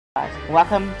guys,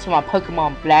 welcome to my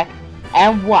Pokemon Black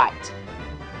and White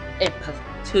episode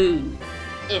 2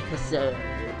 episodes.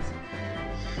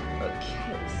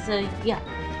 Okay, so yeah,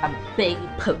 I'm a big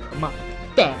Pokemon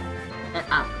fan, and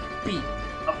I'm gonna be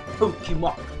a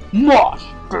Pokemon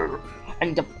monster,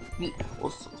 and the beat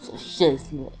also says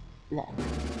like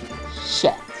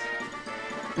shit.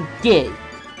 They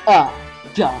are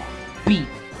gonna be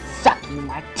sucking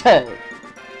my toe.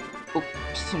 Oh,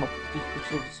 just my beat,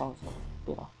 the song's a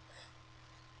bit off.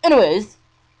 Anyways,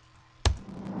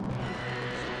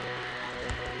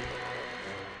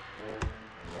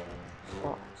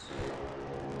 oh,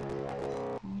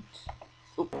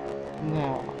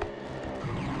 now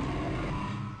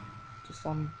just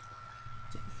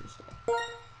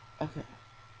okay.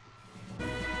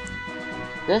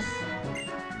 This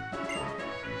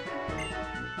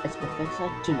is Professor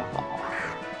Junipero.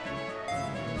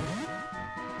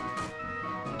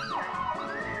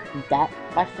 That,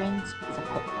 my friends, is a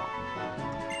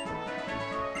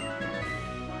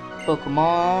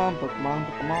Pokemon.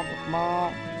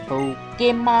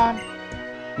 Pokemon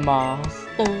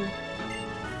Master.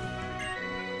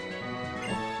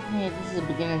 Okay, this is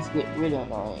beginning to get really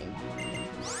annoying.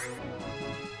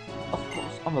 Of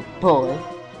course, I'm a boy.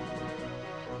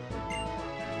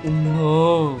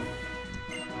 No.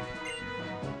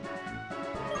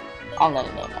 I'm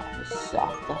gonna name that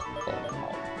myself. That's the thing.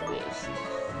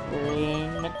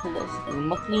 Nicholas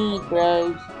McLean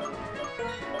Groves.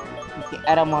 You can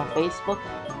add him on Facebook.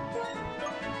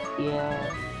 Yeah.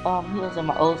 He was in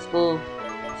my old school.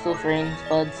 Still friends,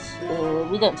 buds.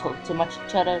 We don't talk too much to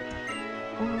each other.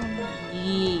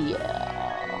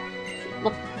 Yeah.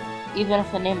 Look, even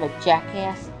if I name a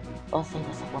jackass, I'll say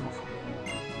that's a wonderful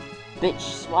name. Bitch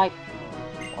swipe,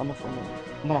 wonderful name.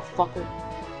 Motherfucker,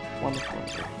 wonderful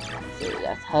name. So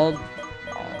that's hug.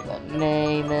 I'm gonna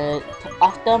name it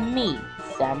after me,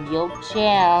 Samuel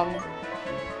Chang.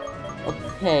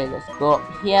 Okay, let's go up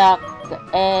here. The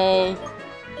A.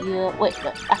 Yeah, wait,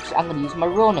 no, actually, I'm gonna use my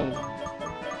real name,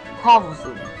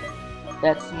 Carlson.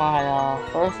 That's my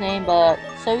first name, but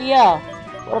so yeah.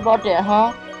 What about that,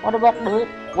 huh? What about the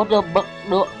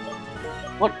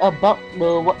what about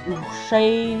what you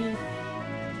say?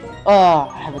 I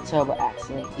have a terrible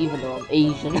accent, even though I'm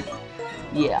Asian.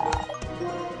 Yeah.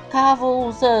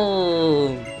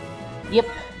 Carlson. Yep,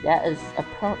 that is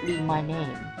apparently my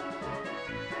name.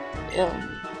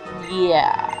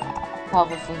 Yeah,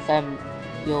 Carlson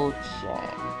Samuel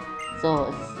Chang.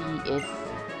 So C is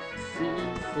C,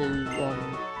 so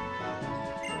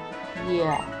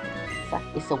yeah,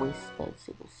 it's a wasted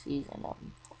single season.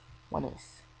 One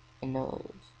is in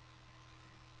those.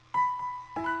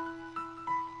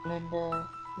 And yeah,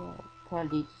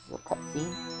 apparently this is a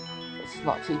cutscene. It's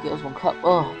not Two Girls One Cup.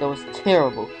 Oh, that was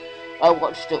terrible. I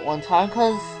watched it one time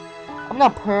because I'm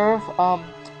not perv.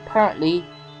 Apparently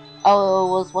I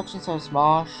was watching some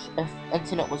Smosh. If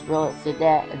internet was real, it said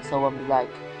that, and so I'm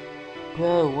like,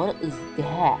 bro, what is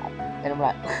that? And I'm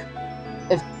like,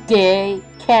 if they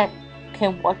can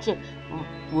watch it,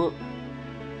 well,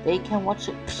 they can watch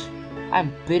it. Psh,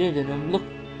 I'm better than them. Look,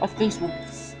 my face will be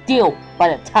still by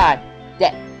the time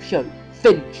that show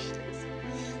finishes.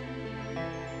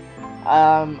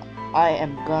 I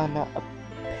am gonna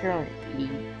apparently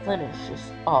finish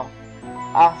this off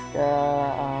after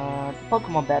the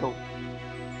Pokemon battle,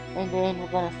 and then we're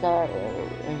gonna start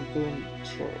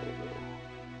adventure.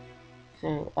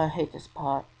 So I hate this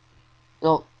part.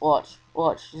 Don't watch.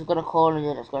 She's gonna call and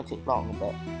then it's gonna take long,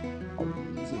 but I'm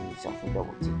using something that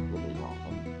will take really long.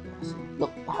 And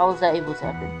look, how is that able to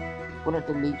happen? Wouldn't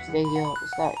the leap stay here?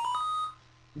 It's like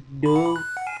no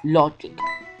logic.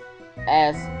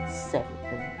 As said,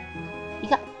 you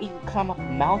can climb up a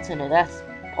mountain, and that's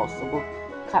possible.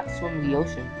 Can't swim in the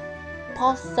ocean.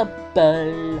 Possible.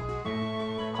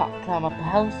 Can't climb up a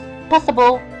house.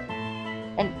 Possible.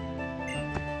 And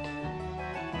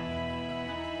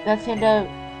that's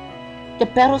the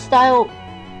battle style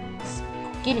is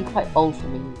getting quite old for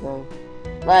me, bro.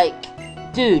 Like,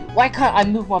 dude, why can't I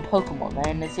move my Pokemon,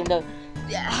 man? Nintendo,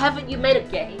 haven't you made a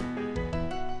game?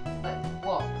 Like,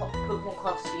 what? Pokemon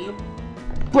Coliseum?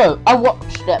 Bro, I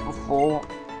watched that before,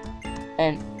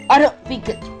 and I don't think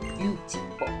it's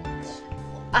beautiful.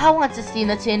 I want to see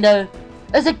Nintendo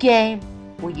as a game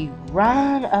where you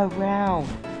run around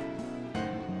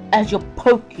as your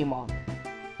Pokemon.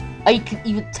 Or you can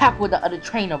even tackle the other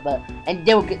trainer, but and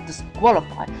they will get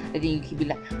disqualified. And then you can be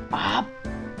like,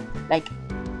 like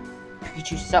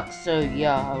Pikachu sucks. So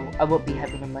yeah, I won't be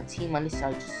having him on my team unless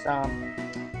I just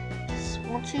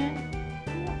want to.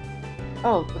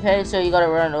 Oh, okay. So you gotta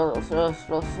run.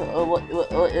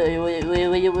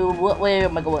 What way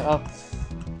am I going? Oh,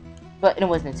 But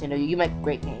anyways, Nintendo, you make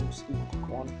great games.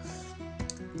 Pokemon.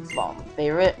 It's about my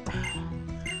favorite.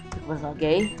 It was not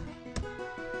gay.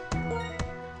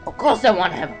 Of course, I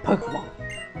want to have a Pokemon.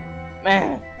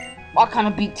 Man, why can't I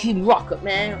beat Team Rocket,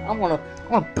 man? I wanna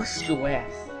bust your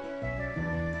ass.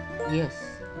 Yes.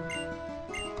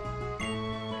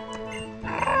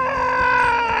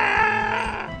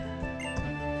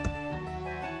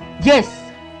 Yes.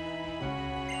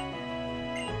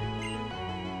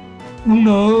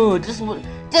 No, just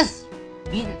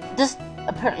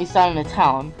apparently starting a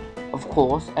town, of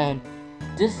course, and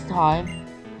this time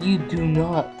you do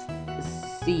not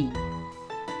see.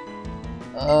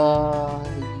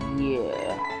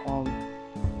 Yeah.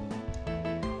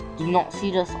 Do not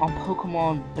see this on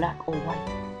Pokemon Black or White.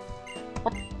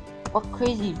 What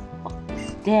crazy fuck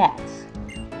is that?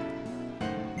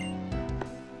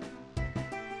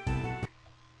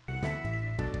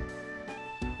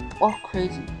 What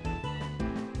crazy?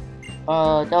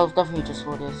 That was definitely just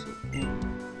for this.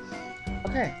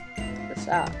 Okay, that's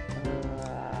that.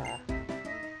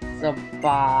 The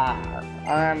bar.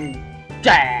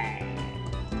 Dang.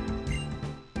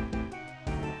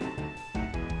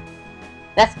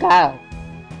 Let's go.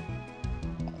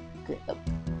 Get up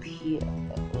here.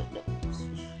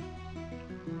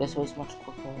 This was much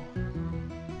quicker.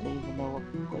 Don't even know what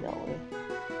to go that way.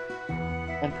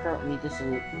 And apparently this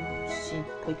is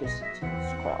quickest.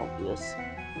 It's quite obvious.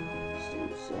 Still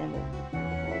sending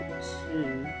like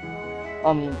two. I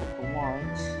mean the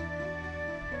white.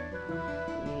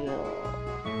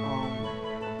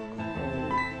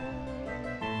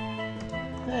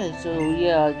 Okay, so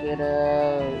yeah, I get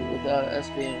without us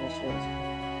being responsible.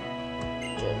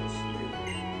 Just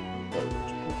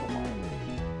Pokemon.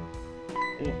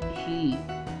 He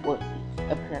what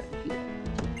apparently he.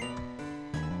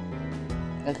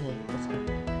 Okay, let's go.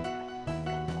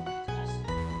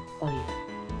 Oh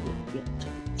yeah,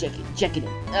 check it.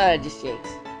 Just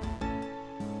shakes.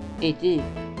 Hey dude,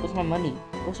 what's my money?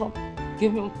 What's wrong?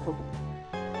 Give him a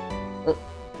Pokemon.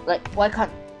 Like why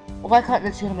can't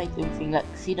Nintendo make everything like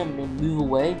see them and then move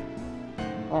away?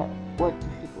 What the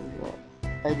heck was that?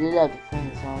 I did like the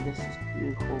playing sound. This is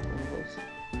beautiful.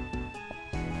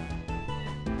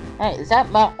 Hey, is that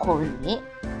Mount Coronet?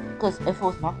 Because if it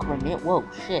was Mount Coronet, whoa,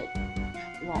 shit.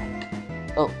 Like,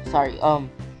 oh, sorry.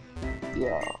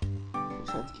 Yeah. I'm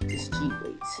trying to keep this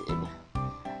G-rated.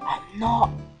 I'm not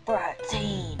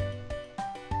 13.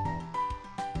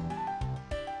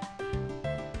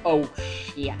 Oh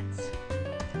shit.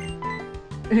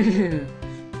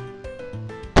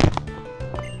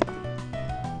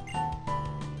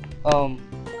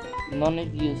 None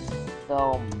of you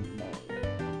saw me.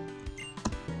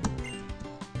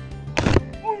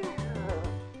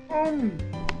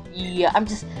 Yeah, I'm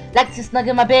just like to snug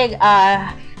in my bag.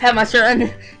 Have my shirt on.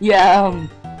 Yeah,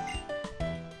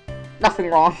 nothing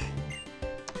wrong.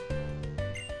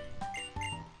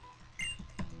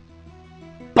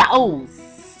 Oh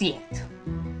shit.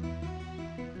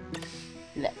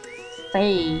 Let's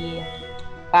see.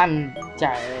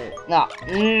 Banjo. No.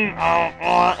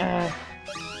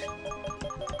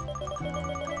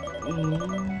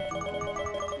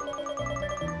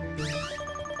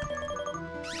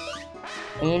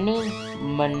 Ini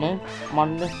mana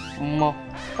mo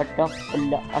patok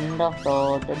pula anda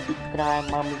so dan dikrai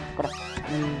mamikra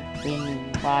ini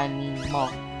mani mo.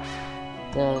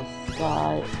 The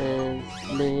sky is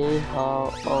blue. How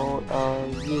old are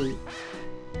you?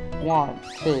 1,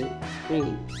 2,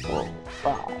 3, 4,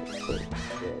 5, 6,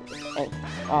 7, 8,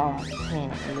 9, 10,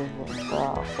 11,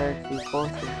 12, 13,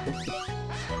 14, 15,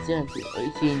 17,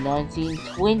 18, 19,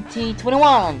 20,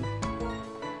 21.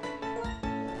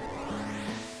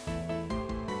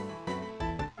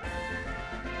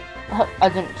 I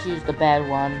didn't choose the bad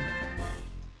one.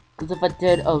 Because if I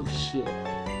did, oh shit.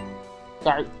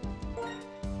 Sorry.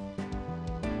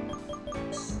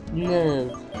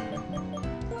 No.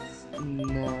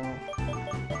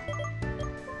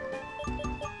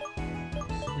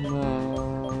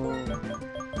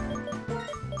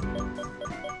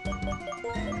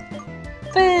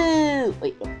 Food!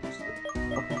 Wait, okay.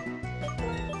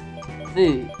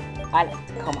 Food. I like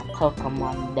to call my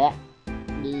Pokemon that.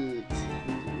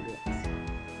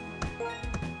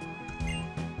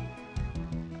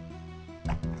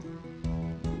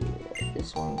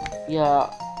 This one. Yeah,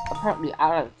 apparently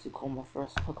I like to call my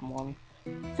first Pokemon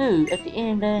Food at the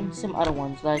end, and some other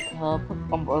ones like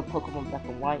Pokemon Black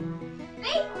and White.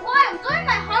 Be quiet, I'm doing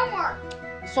my homework.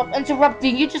 Stop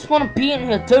interrupting, you just want to be in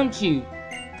here, don't you?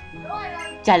 No, I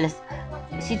don't. Jealous.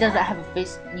 She doesn't have a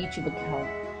YouTube account.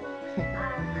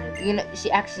 You know, she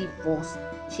actually forced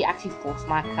she actually forced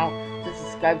my account to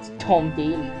subscribe to Tom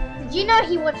Daly. Did you know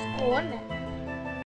he watched porn?